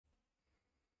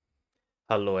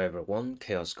Hello everyone,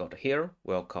 chaosgod here.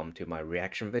 Welcome to my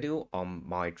reaction video on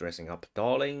my dressing up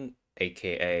darling,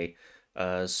 aka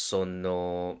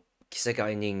Sono 着せ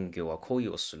替え人形は恋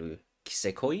をする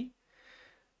Kisekoi,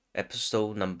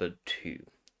 episode number 2.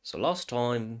 So last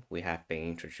time we have been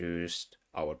introduced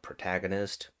our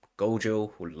protagonist,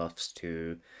 Gojo, who loves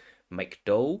to make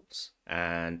dolls,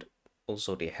 and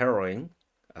also the heroine,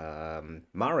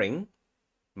 Marin,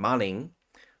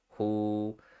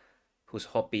 who whose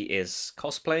hobby is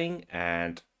cosplaying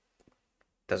and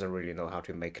doesn't really know how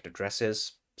to make the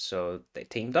dresses. So they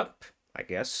teamed up, I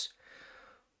guess.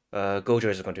 Gojo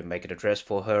is going to make the dress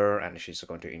for her, and she's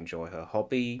going to enjoy her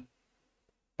hobby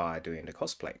by doing the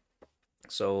cosplay.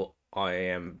 So I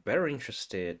am very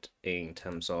interested in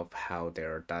terms of how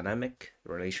their dynamic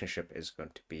relationship is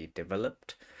going to be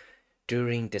developed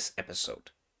during this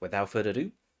episode. Without further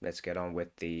ado, let's get on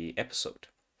with the episode.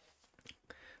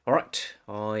 Alright,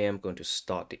 I am going to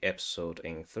start the episode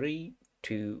in 3,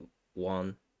 2,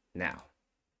 1, now.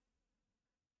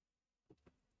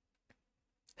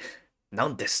 な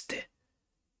んですって。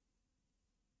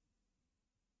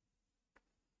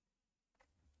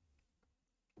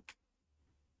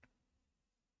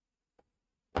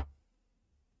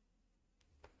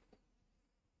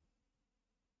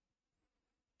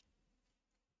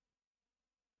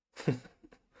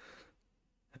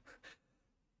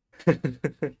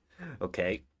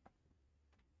Okay.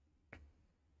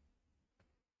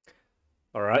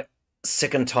 Alright.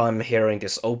 Second time hearing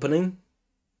this opening.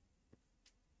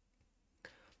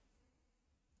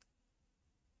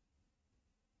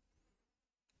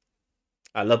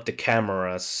 I love the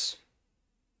cameras.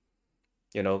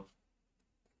 You know.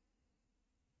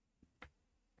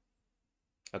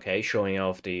 Okay, showing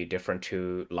off the different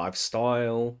two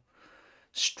lifestyle,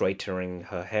 straightening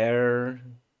her hair,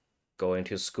 going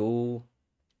to school,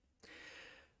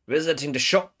 visiting the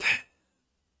shop.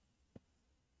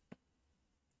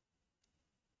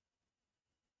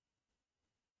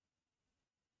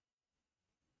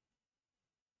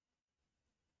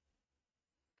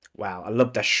 Wow, I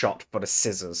love that shot for the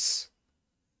scissors.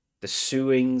 The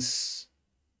sewings.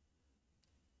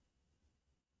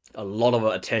 A lot of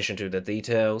attention to the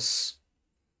details.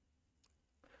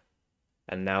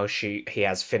 And now he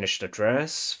has finished the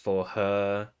dress for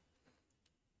her.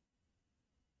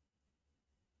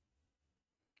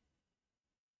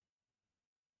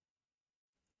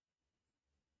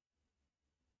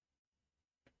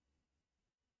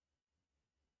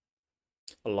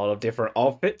 A lot of different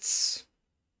outfits.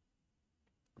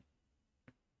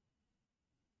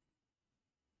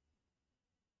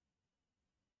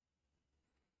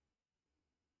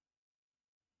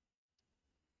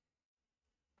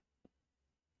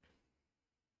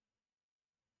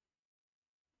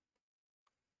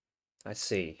 I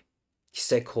see.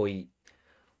 Kisekoi.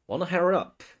 Wanna hurry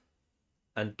up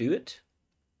and do it?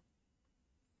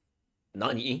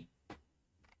 Nani?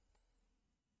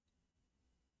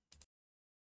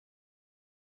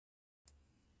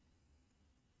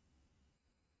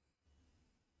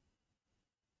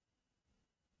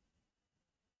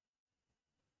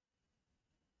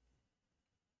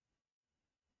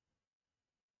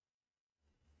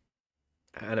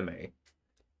 Anime.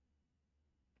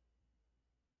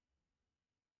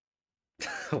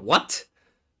 What?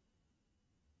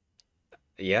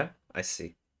 Yeah, I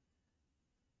see.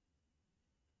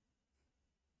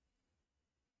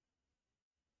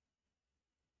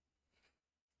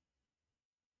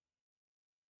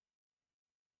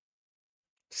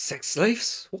 Sex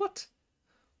slaves? What?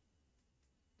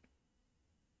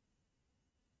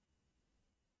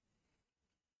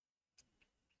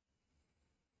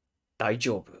 大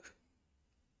丈夫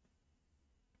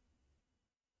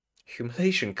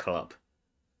Humiliation Club.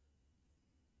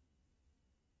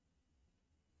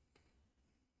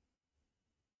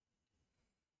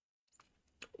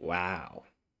 Wow.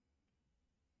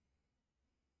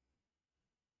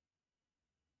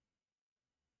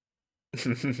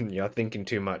 You're thinking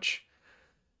too much.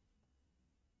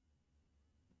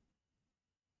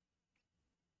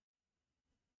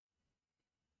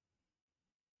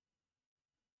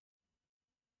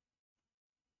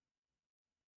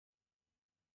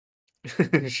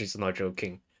 She's not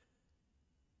joking.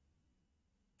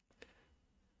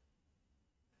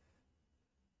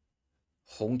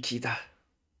 Honki da.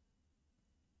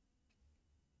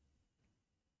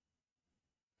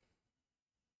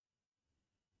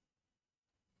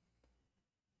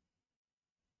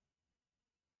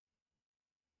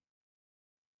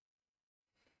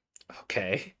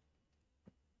 Okay.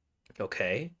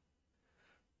 Okay.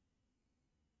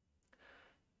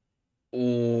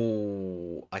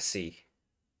 Oh, I see.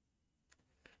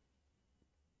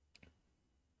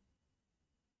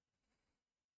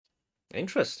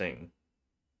 Interesting.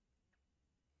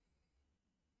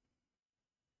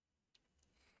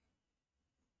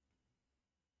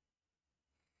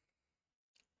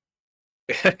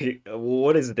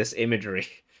 What is this imagery?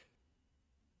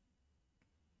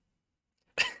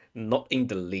 Not in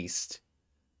the least.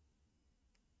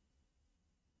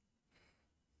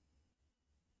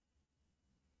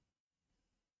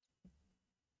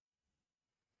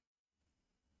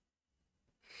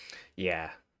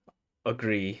 Yeah,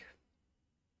 agree.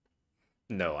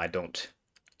 No, I don't.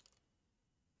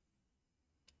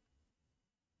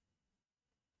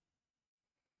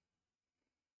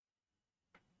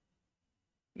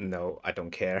 No, I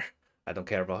don't care. I don't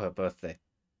care about her birthday.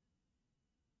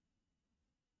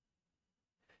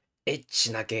 エッ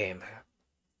チなゲーム。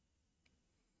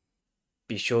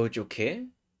美少女系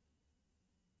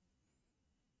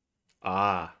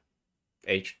Ah,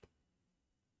 H.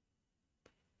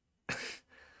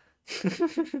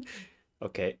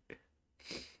 Okay.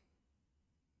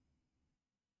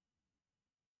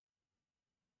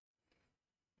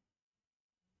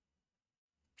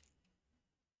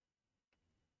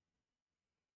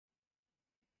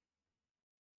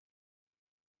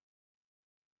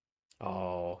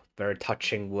 Oh, very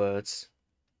touching words.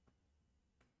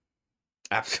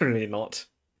 Absolutely not.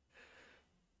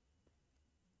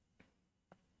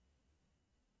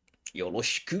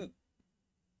 Yoroshiku.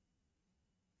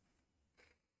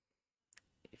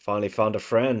 You finally found a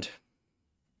friend.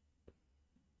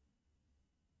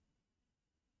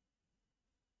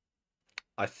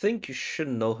 I think you should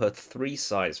know her three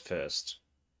sides first,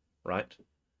 right?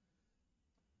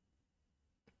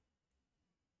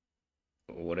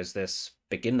 What is this?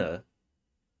 Beginner?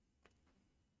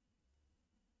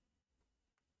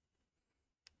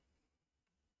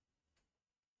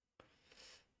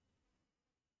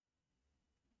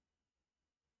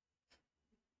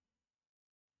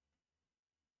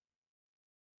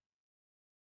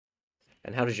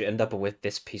 And how did you end up with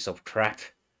this piece of crap?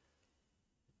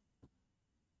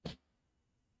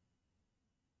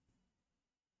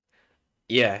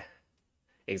 Yeah,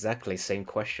 exactly same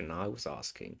question I was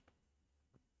asking.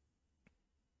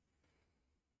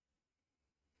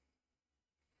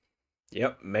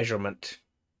 Yep, measurement.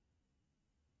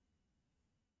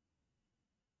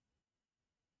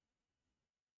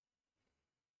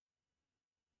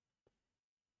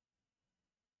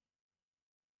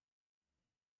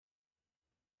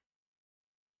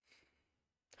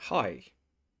 Hi.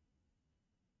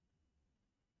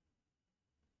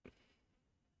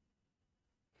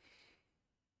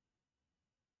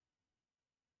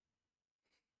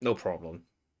 No problem.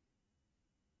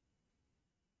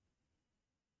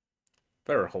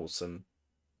 Very wholesome.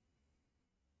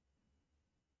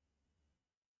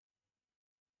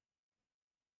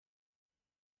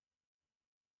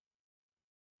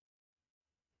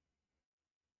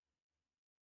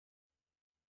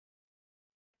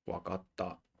 Wakatta.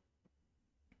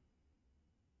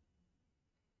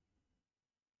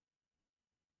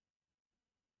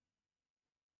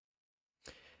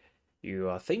 You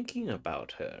are thinking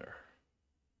about her.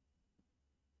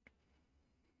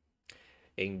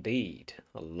 Indeed,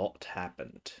 a lot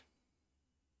happened.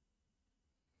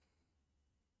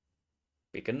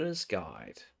 Beginner's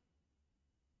Guide.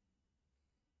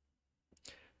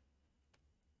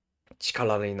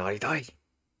 力になりたい.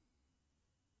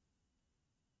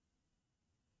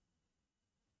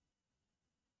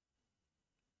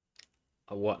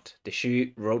 What? Did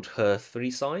she wrote her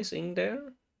three sides in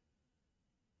there?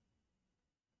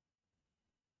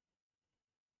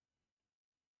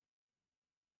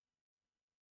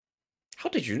 How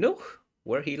did you know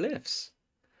where he lives?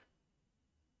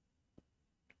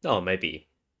 Oh, maybe.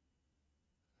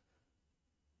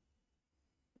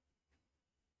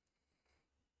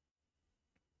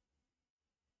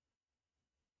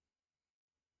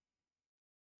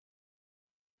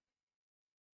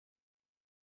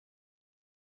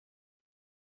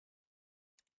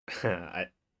 I,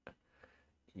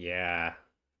 yeah.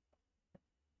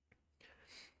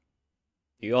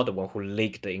 You are the one who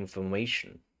leaked the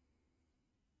information.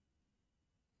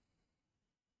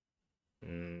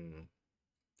 Mm.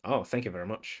 Oh, thank you very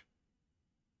much.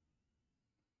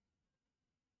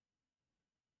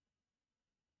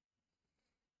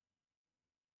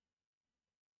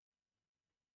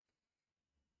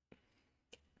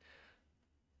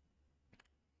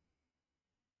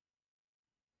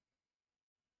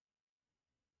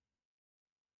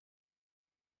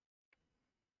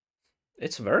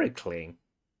 It's very clean.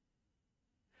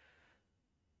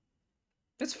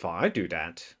 It's fine, I do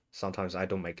that. Sometimes I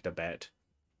don't make the bed.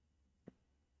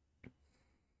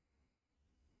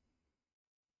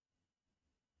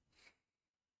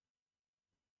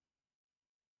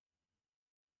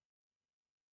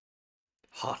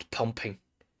 Heart pumping.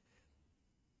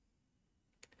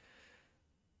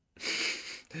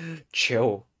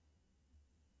 Chill.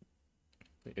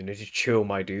 You need to chill,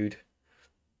 my dude.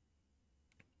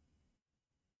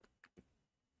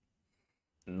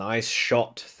 Nice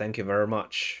shot. Thank you very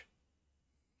much.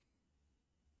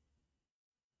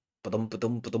 Ba-dum,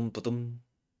 ba-dum, ba-dum, ba-dum.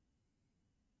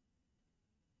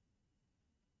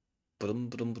 Ba-dum,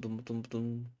 ba-dum, ba-dum, ba-dum,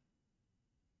 ba-dum.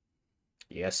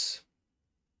 Yes.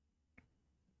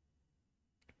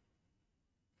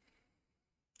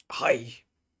 Hi.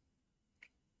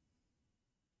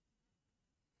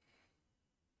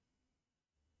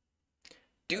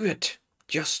 Do it.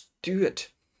 Just do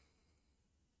it.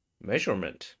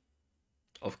 Measurement.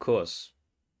 Of course.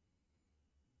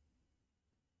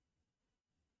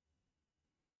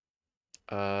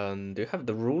 Do you have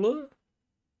the ruler?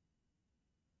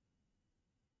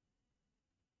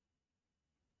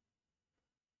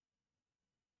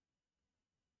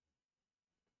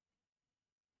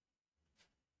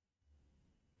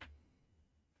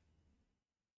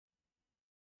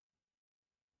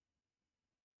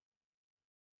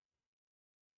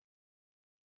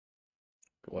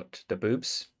 What? The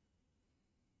boobs?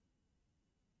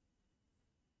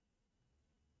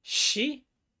 She?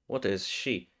 What is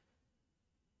she?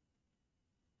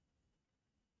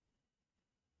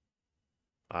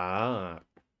 Ah,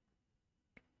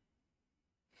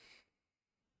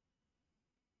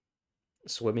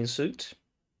 swimming suit?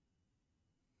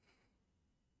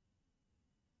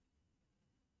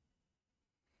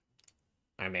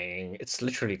 I mean, it's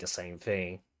literally the same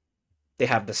thing. They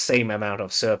have the same amount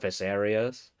of surface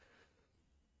areas.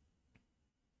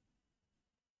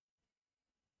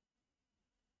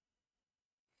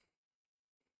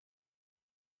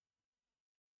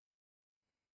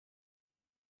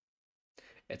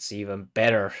 It's even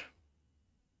better.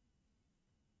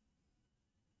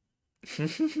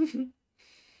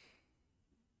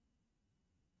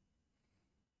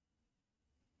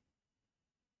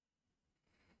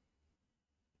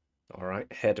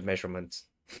 Alright, head measurements.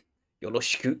 よろ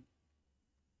しく。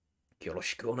よろ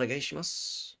しくお願いしま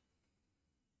す。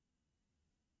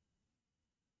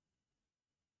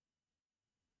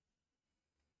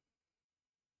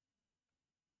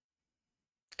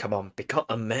Come on, become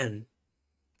a man.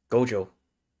 Gojo,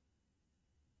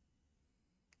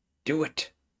 do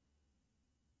it.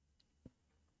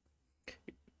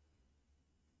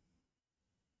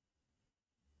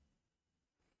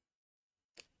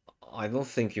 I don't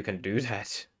think you can do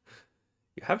that.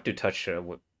 You have to touch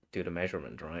do the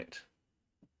measurement, right?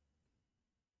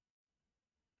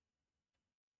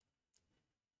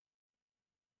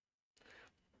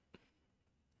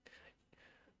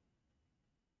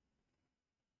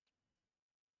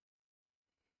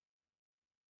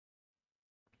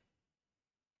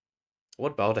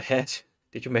 What about the head?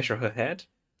 Did you measure her head?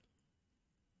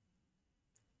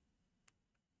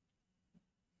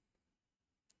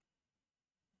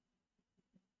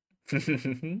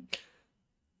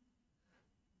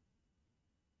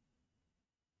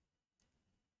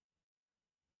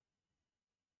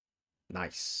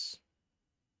 Nice.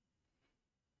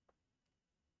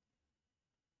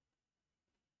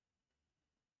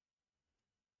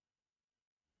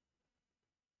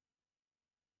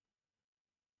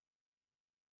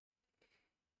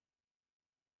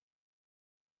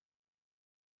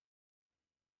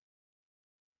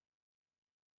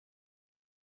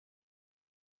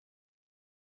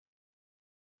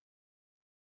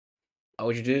 How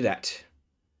would you do that?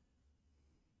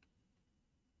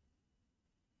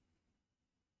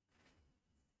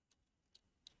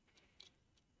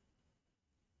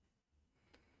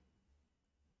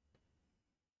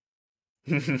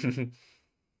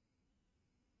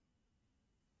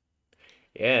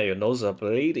 Yeah, your nose are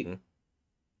bleeding.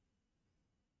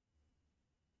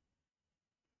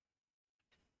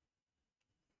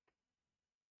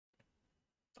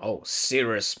 Oh,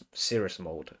 serious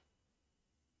mode.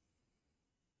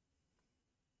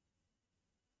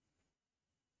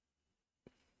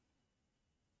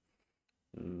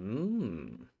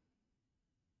 Mmm.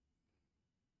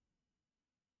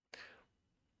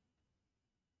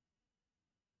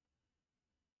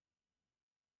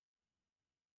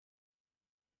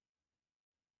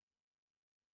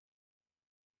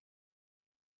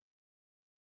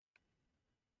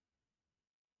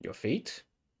 Your feet?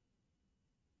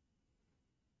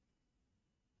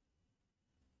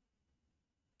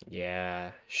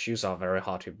 Yeah, shoes are very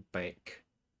hard to make.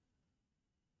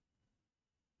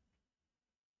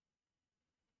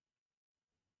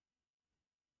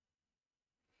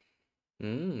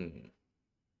 Mmm.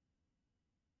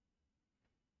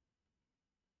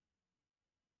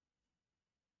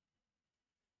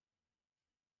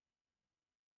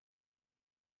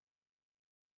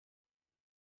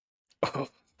 Oh,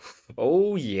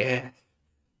 oh yeah.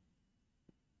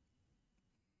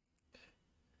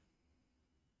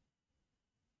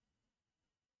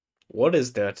 What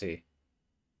is dirty?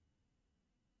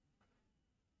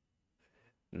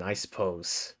 Nice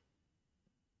pose.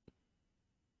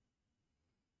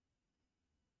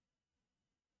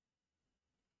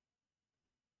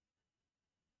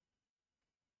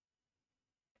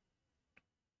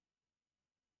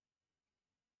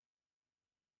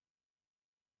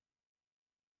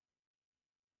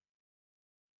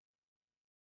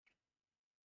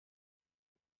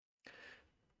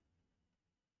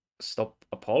 Stop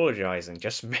apologizing.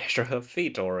 Just measure her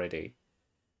feet already.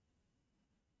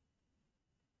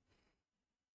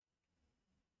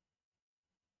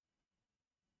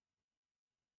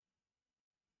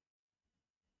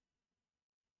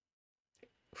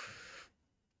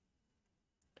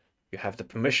 You have the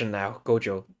permission now,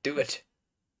 Gojo. Do it.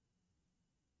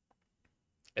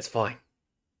 It's fine.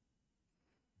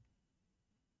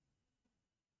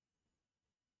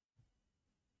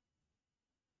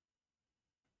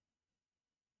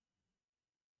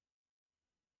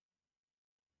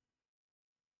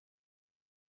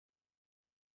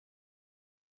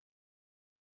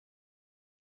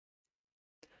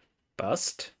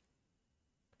 Bust.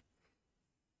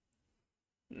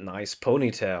 Nice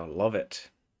ponytail. Love it.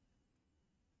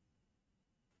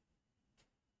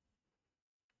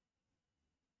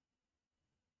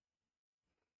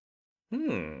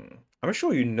 I'm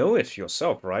sure you know it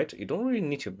yourself, right? You don't really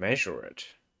need to measure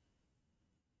it.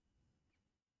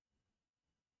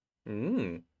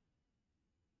 Hmm.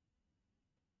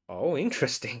 Oh,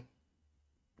 interesting.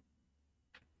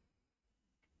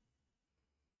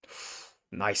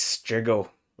 Nice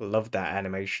jiggle. Love that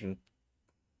animation.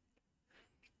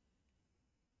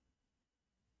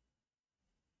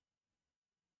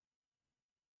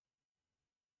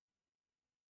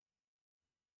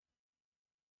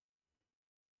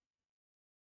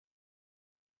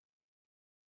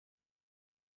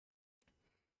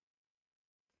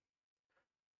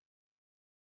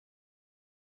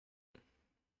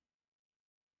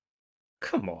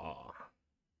 Come on.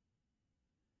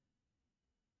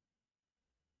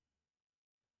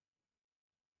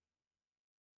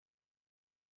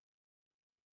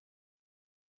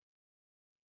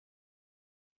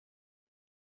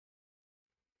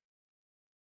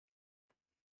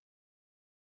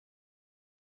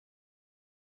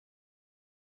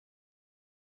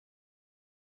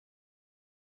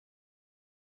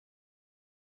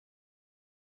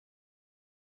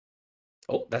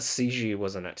 Oh, that's CG,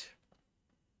 wasn't it?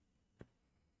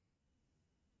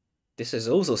 This is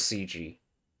also CG,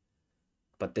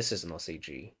 but this is not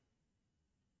CG.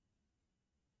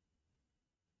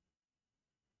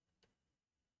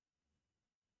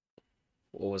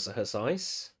 What was her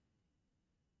size?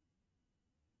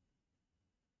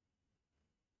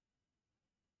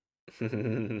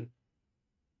 I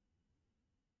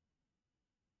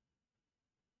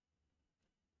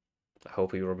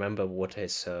hope you remember what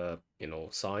is her,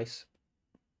 size.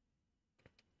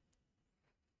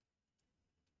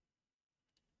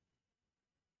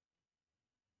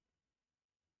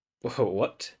 Whoa,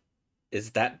 what?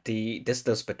 Is that the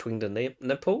distance between the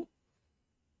nipple?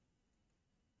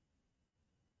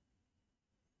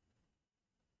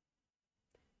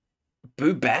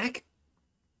 Boo back?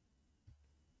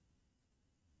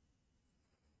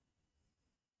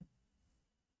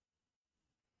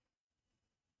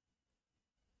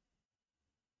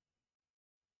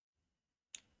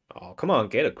 Oh, come on,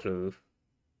 get a clue.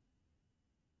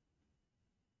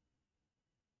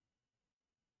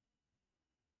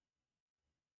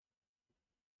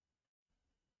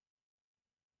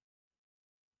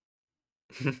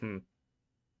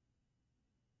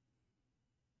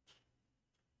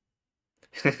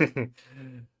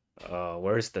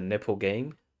 Where's the nipple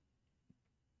game?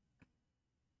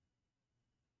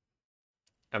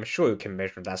 I'm sure you can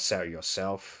measure that cell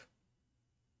yourself.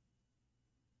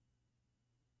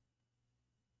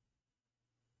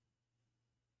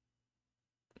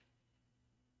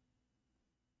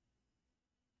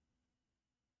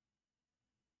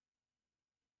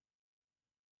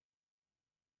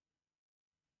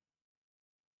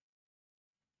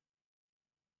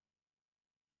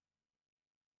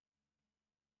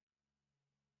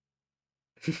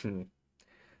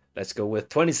 Let's go with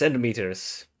 20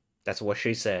 centimeters. That's what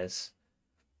she says.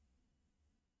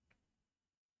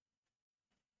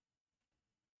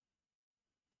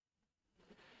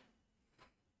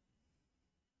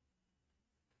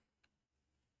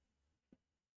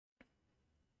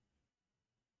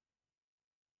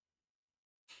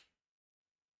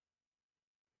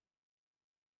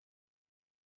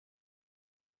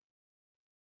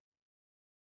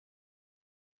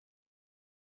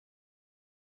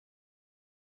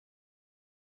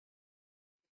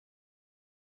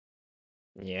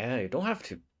 Yeah, you don't have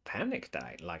to panic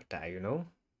that like that, you know?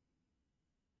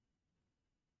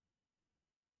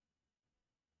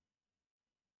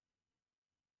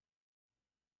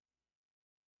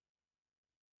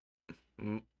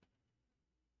 Mm,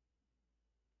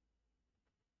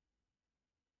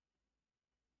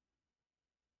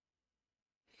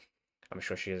 I'm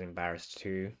sure she is embarrassed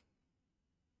too.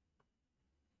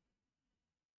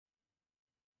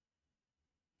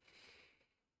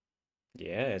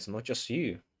 Yeah, it's not just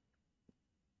you.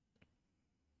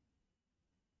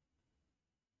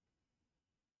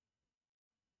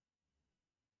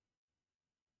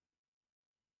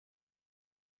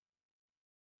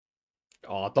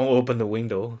 Oh, don't open the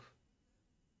window.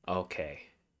 Okay,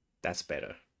 that's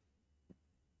better.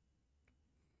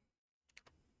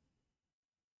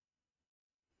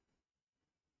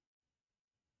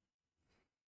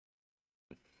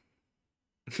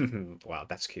 Wow,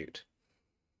 that's cute.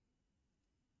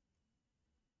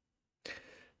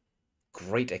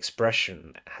 Great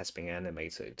expression has been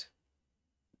animated.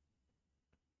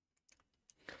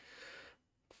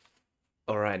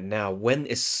 Alright, now when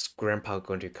is Grandpa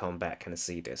going to come back and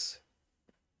see this?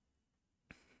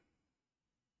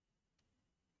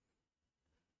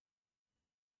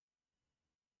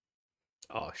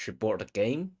 Oh, she bought the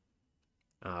game?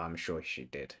 I'm sure she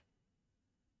did.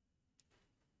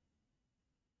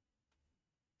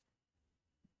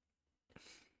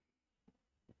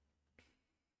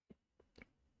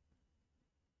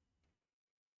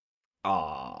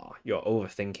 Ah, you're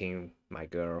overthinking, my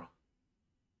girl.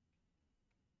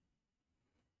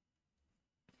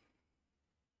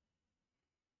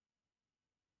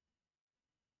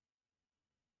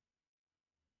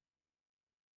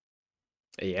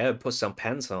 Yeah, put some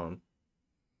pants on.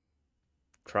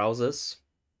 Trousers.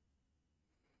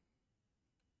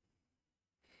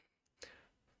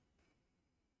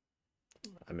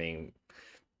 I mean,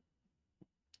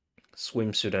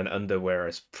 swimsuit and underwear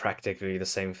is practically the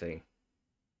same thing.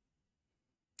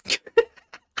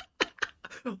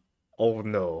 Oh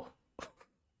no.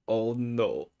 Oh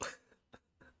no.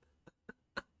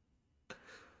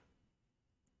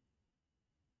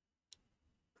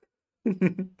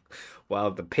 Wow,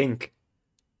 the pink.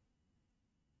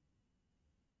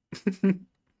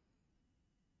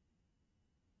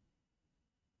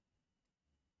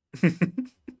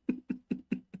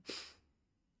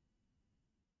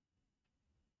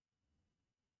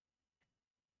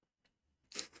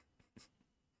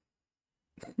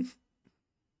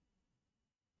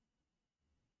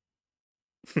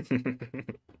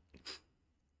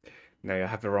 No, you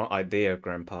have the wrong idea,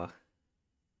 Grandpa.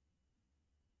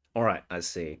 Alright, I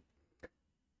see.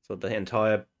 So the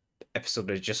entire episode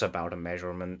is just about a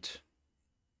measurement.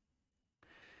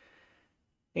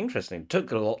 Interesting.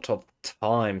 Took a lot of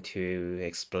time to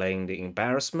explain the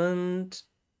embarrassment,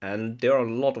 and there are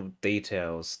a lot of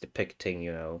details depicting,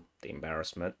 the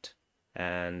embarrassment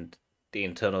and the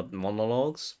internal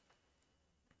monologues.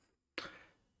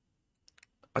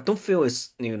 I don't feel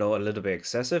it's, a little bit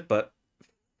excessive, but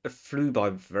it flew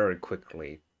by very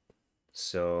quickly.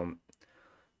 So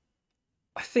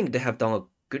I think they have done a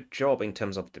good job in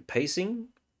terms of the pacing.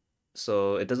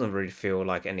 So it doesn't really feel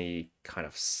like any kind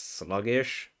of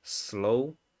sluggish,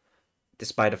 slow,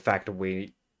 despite the fact that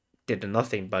we did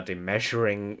nothing but in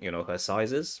measuring, her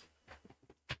sizes,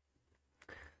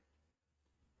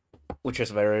 which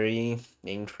is very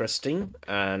interesting.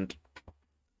 And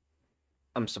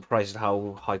I'm surprised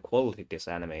how high quality this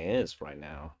anime is right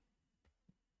now.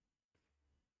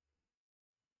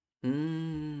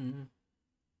 Mm,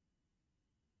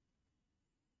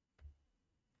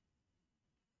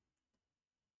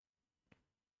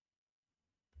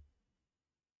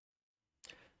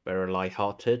 very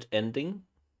light-hearted ending.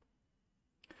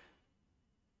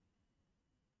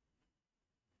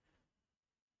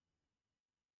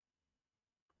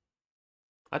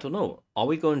 I don't know. Are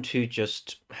we going to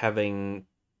just having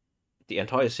the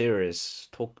entire series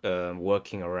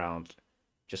working around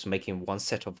just making one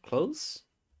set of clothes?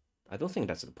 I don't think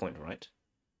that's the point, right?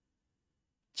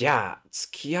 じゃあ、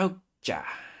付き合うじゃ.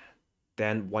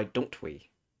 Then why don't we?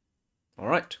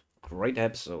 Alright, great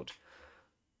episode.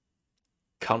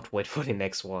 Can't wait for the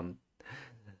next one.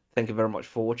 Thank you very much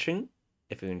for watching.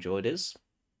 If you enjoyed this,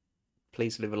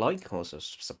 please leave a like, also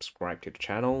subscribe to the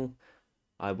channel.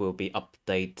 I will be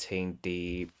updating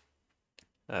the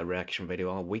reaction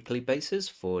video on a weekly basis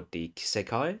for the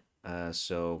Kisekoi,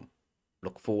 so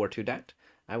look forward to that.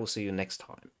 I will see you next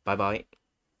time. Bye bye.